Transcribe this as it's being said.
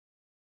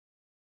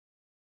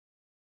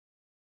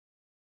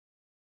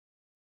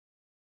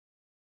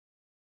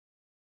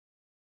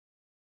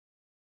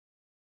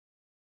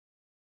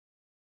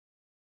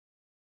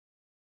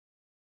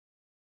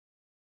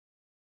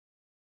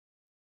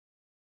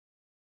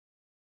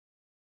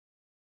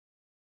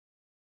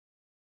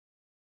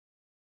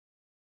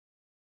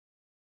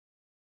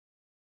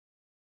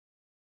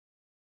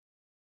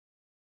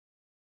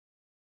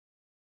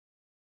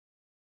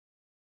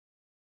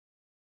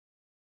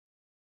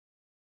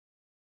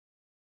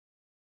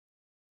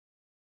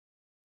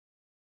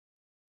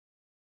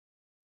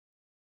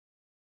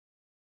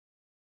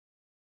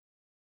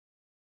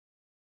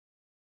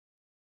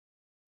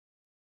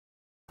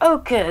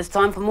Okay, it's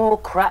time for more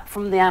crap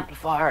from the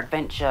amplifier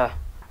adventure.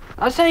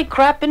 I say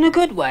crap in a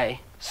good way.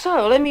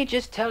 So let me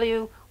just tell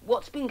you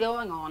what's been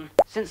going on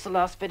since the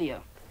last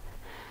video.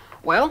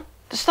 Well,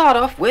 to start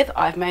off with,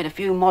 I've made a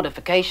few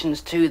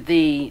modifications to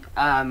the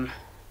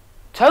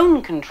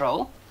tone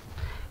control.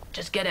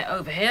 Just get it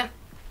over here.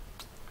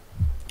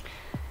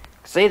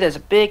 See, there's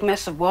a big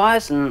mess of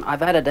wires, and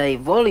I've added a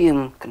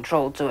volume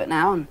control to it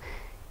now, and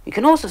you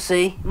can also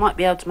see, you might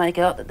be able to make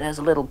out that there's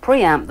a little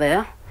preamp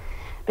there,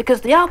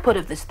 because the output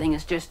of this thing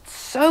is just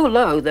so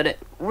low that it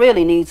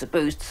really needs a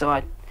boost. So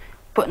I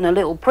put in a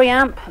little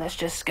preamp. Let's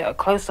just get a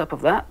close-up of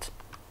that.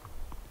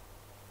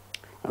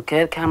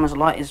 Okay, the camera's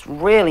light is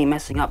really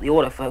messing up the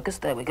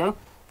autofocus. There we go.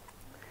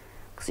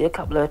 See a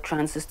couple of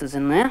transistors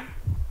in there.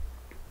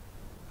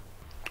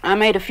 I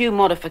made a few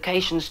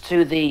modifications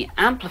to the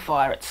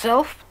amplifier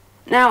itself.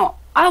 Now,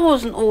 I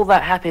wasn't all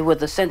that happy with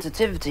the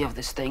sensitivity of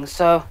this thing,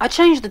 so I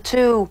changed the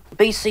two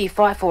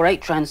BC548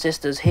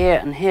 transistors here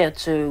and here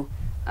to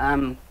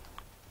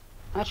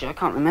actually, I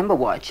can't remember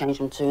what I changed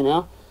them to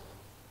now.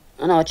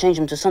 I know I changed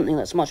them to something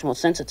that's much more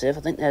sensitive.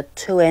 I think they're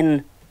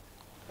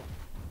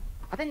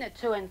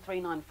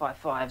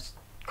 2N3955s.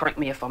 Correct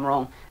me if I'm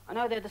wrong. I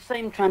know they're the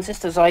same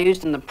transistors I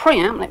used in the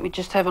preamp. Let me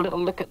just have a little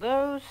look at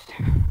those.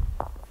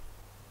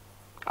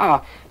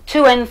 Ah,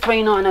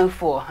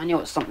 2N3904. I knew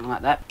it was something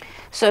like that.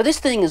 So this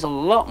thing is a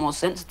lot more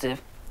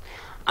sensitive.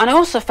 And I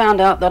also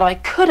found out that I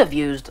could have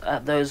used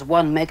those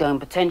 1 megohm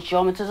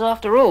potentiometers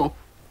after all.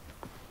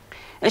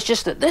 It's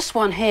just that this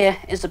one here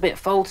is a bit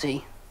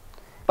faulty,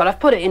 but I've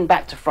put it in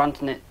back to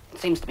front and it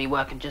seems to be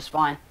working just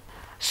fine.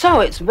 So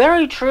it's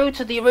very true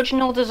to the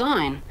original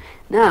design.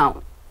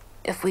 Now,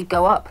 if we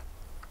go up,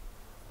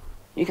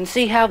 you can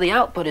see how the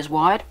output is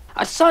wired.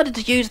 I decided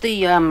to use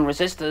the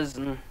resistors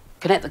and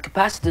connect the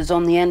capacitors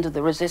on the end of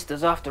the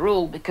resistors after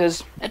all,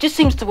 because it just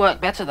seems to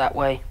work better that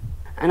way.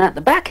 And at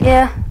the back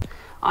here,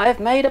 I've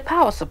made a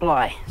power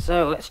supply.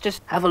 So let's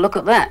just have a look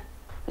at that.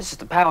 This is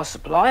the power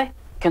supply.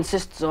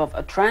 Consists of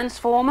a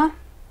transformer,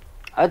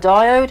 a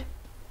diode,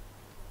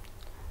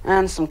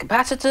 and some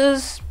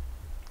capacitors,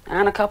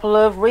 and a couple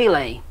of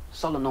relay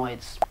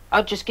solenoids.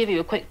 I'll just give you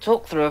a quick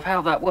talk through of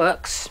how that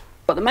works.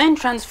 But the main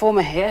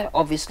transformer here,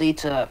 obviously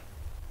to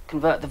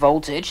convert the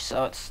voltage,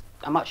 so it's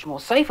a much more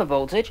safer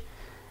voltage,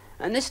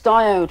 and this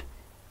diode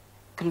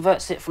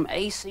converts it from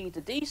AC to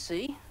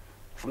DC.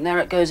 From there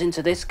it goes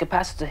into this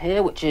capacitor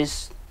here, which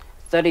is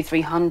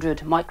 3300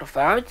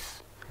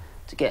 microfarads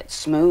to get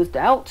smoothed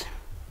out.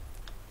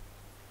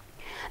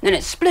 Then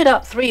it's split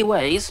up 3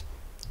 ways.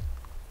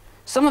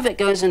 Some of it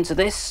goes into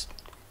this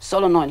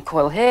solenoid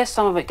coil here,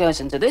 some of it goes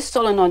into this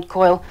solenoid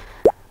coil,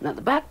 and at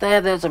the back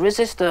there's a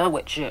resistor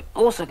which it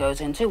also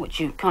goes into, which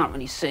you can't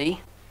really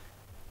see.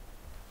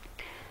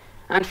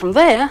 And from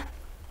there,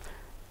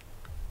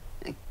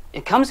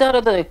 it comes out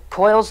of the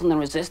coils and the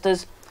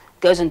resistors,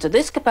 goes into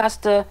this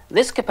capacitor,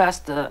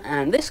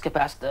 and this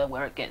capacitor,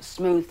 where it gets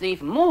smoothed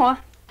even more.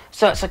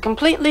 So it's a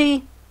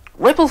completely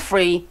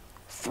ripple-free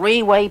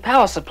 3-way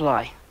power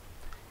supply.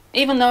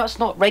 Even though it's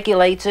not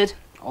regulated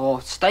or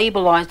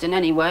stabilized in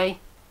any way.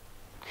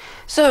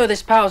 So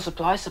this power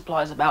supply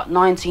supplies about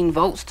 19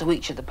 volts to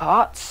each of the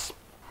parts.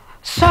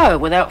 So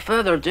without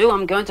further ado,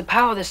 I'm going to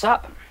power this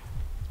up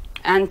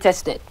and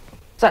test it.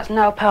 So that's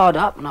now powered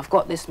up, and I've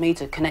got this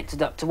meter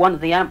connected up to one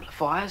of the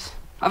amplifiers.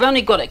 I've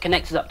only got it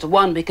connected up to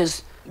one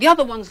because the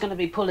other one's going to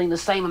be pulling the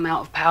same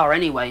amount of power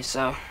anyway,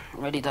 so it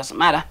really doesn't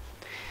matter.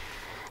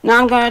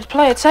 Now I'm going to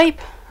play a tape,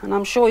 and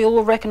I'm sure you'll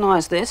all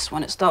recognize this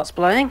when it starts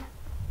playing.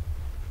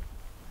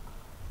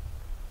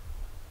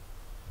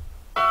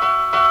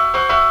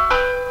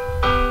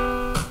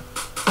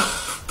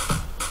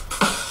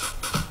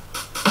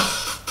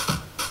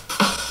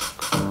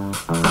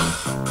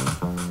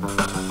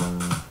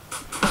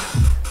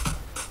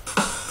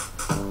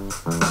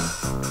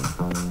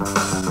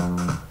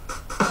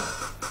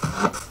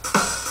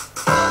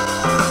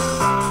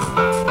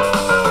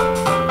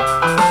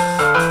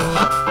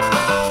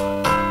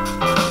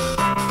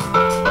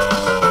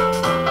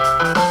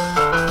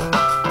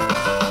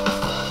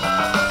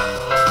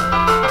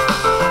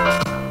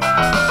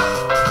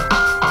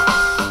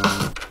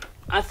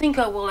 I think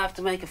I will have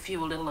to make a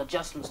few little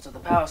adjustments to the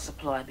power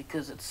supply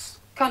because it's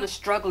kind of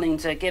struggling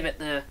to give it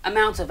the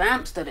amount of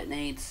amps that it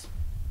needs.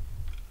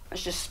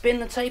 Let's just spin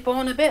the tape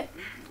on a bit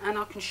and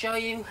I can show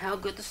you how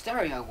good the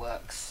stereo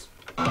works.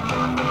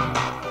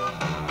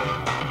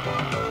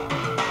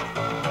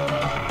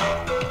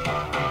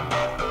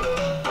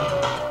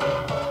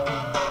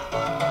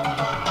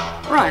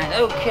 Right,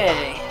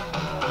 okay.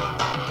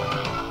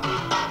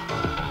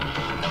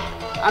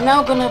 I'm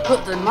now going to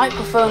put the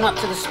microphone up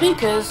to the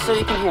speakers so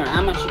you can hear it.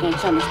 I'm actually going to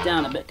turn this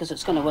down a bit because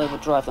it's going to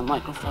overdrive the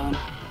microphone.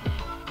 This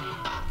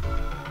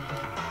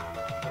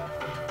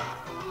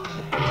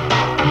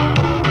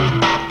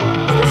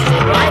is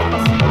the right.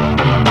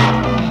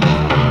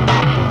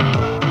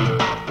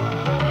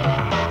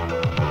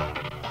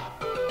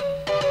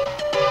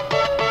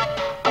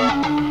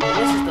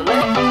 This is the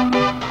left.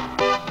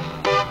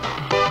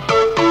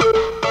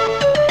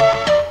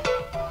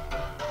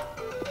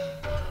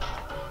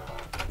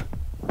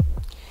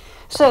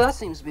 So that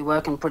seems to be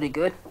working pretty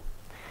good.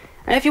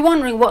 And if you're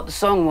wondering what the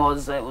song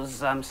was, it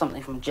was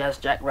something from Jazz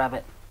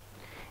Jackrabbit.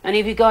 Any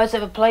of you guys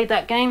ever played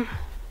that game?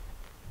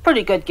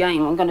 Pretty good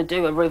game. I'm going to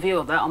do a review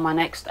of that on my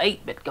next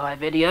 8-bit guy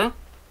video.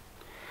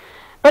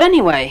 But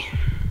anyway,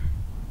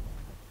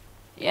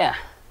 yeah,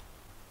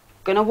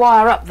 gonna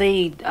wire up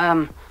the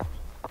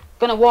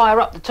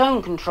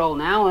tone control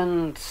now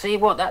and see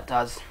what that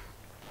does.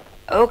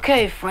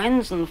 Okay,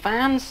 friends and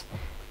fans,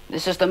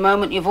 this is the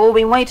moment you've all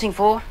been waiting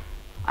for.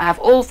 I have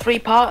all 3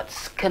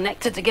 parts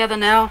connected together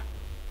now.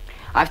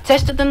 I've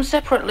tested them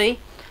separately.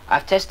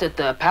 I've tested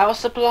the power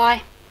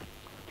supply,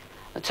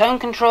 the tone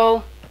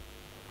control,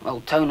 well,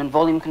 tone and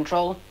volume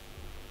control,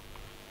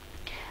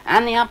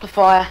 and the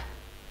amplifier,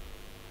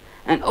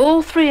 and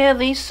all 3 of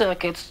these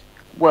circuits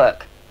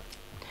work.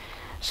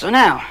 So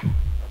now,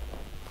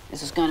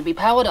 this is going to be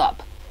powered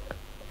up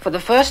for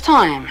the first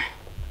time.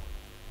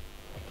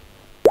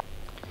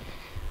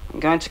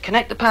 I'm going to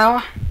connect the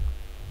power.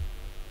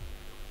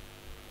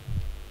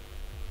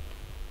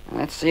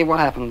 Let's see what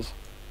happens.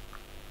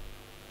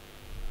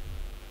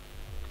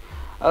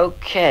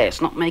 Okay,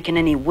 it's not making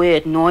any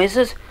weird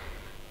noises.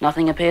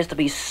 Nothing appears to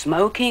be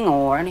smoking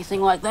or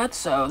anything like that,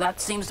 so that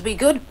seems to be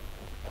good.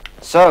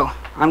 So,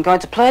 I'm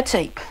going to play a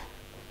tape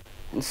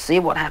and see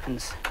what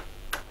happens.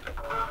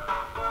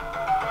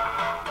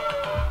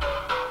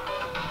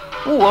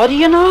 What do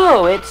you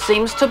know? It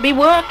seems to be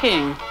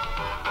working.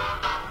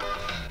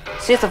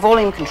 See if the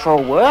volume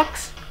control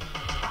works.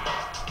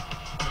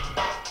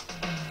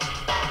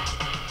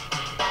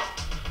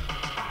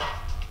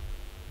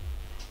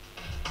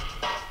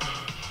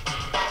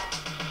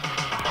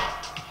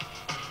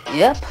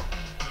 Yep.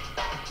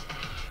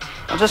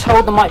 I'll just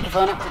hold the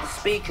microphone up to the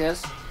speakers,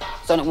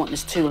 so I don't want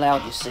this too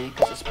loud, you see,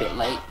 because it's a bit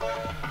late.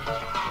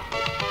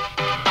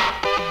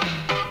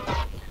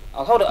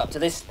 I'll hold it up to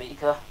this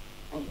speaker,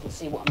 and you can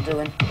see what I'm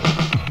doing.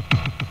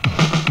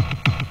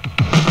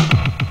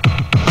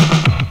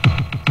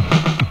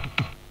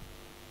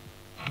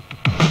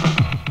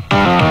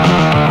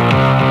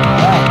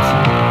 Right.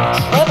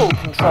 Treble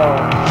control.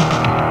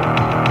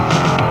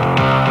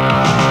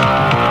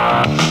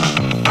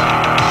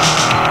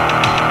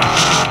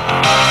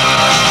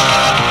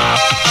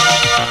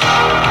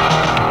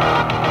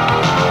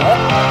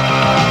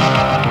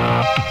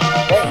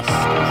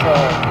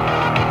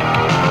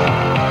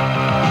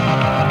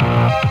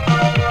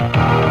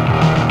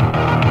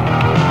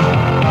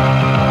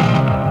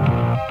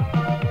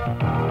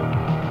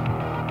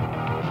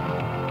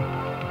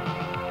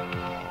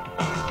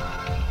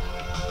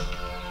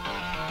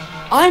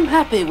 I'm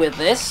happy with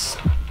this.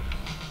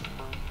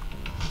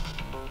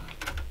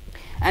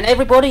 And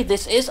everybody,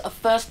 this is a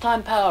first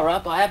time power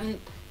up. I haven't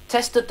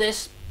tested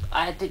this.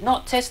 I did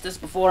not test this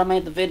before I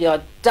made the video.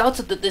 I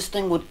doubted that this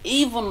thing would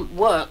even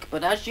work,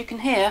 but as you can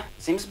hear,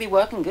 it seems to be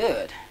working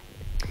good.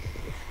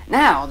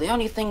 Now, the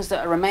only things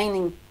that are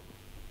remaining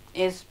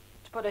is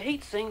to put a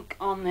heatsink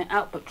on the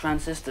output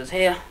transistors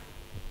here.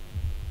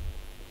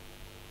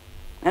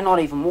 They're not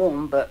even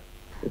warm, but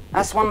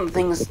that's one of the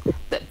things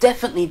that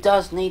definitely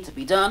does need to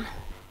be done.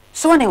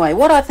 So anyway,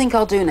 what I think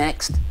I'll do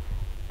next,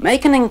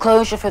 make an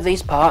enclosure for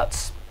these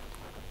parts,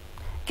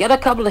 get a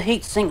couple of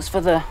heat sinks for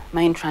the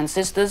main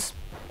transistors,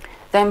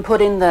 then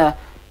put in the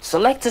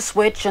selector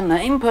switch and the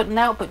input and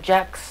output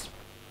jacks,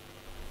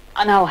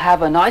 and I'll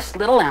have a nice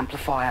little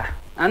amplifier.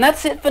 And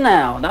that's it for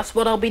now. That's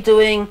what I'll be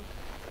doing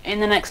in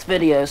the next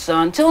video. So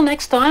until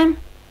next time,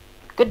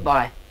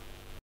 goodbye.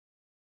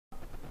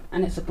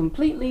 And it's a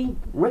completely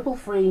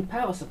ripple-free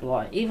power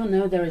supply, even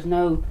though there is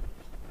no,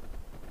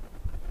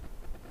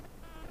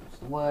 what's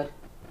the word,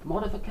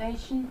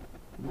 modification?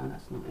 No,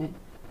 that's not it.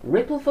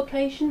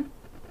 Rippleification?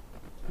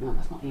 No,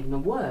 that's not even a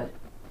word.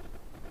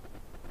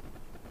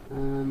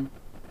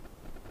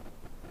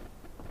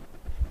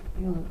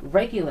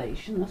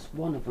 Regulation, that's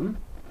one of them.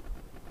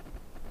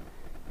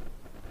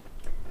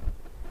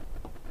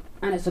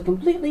 And it's a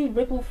completely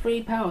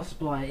ripple-free power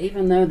supply,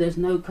 even though there's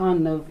no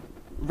kind of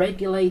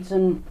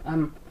regulating.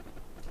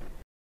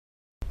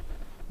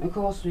 Of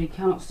course, we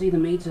cannot see the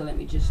meter. Let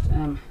me just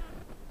hang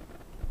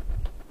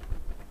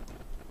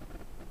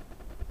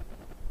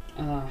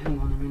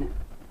on a minute.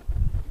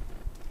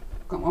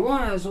 Got my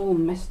wires all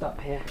messed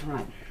up here.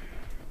 Right.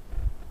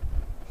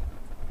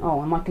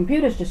 Oh, and my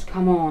computer's just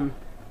come on.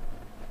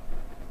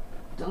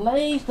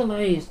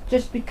 Delays.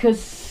 Just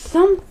because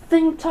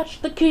something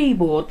touched the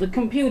keyboard, the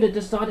computer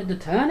decided to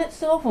turn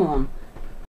itself on.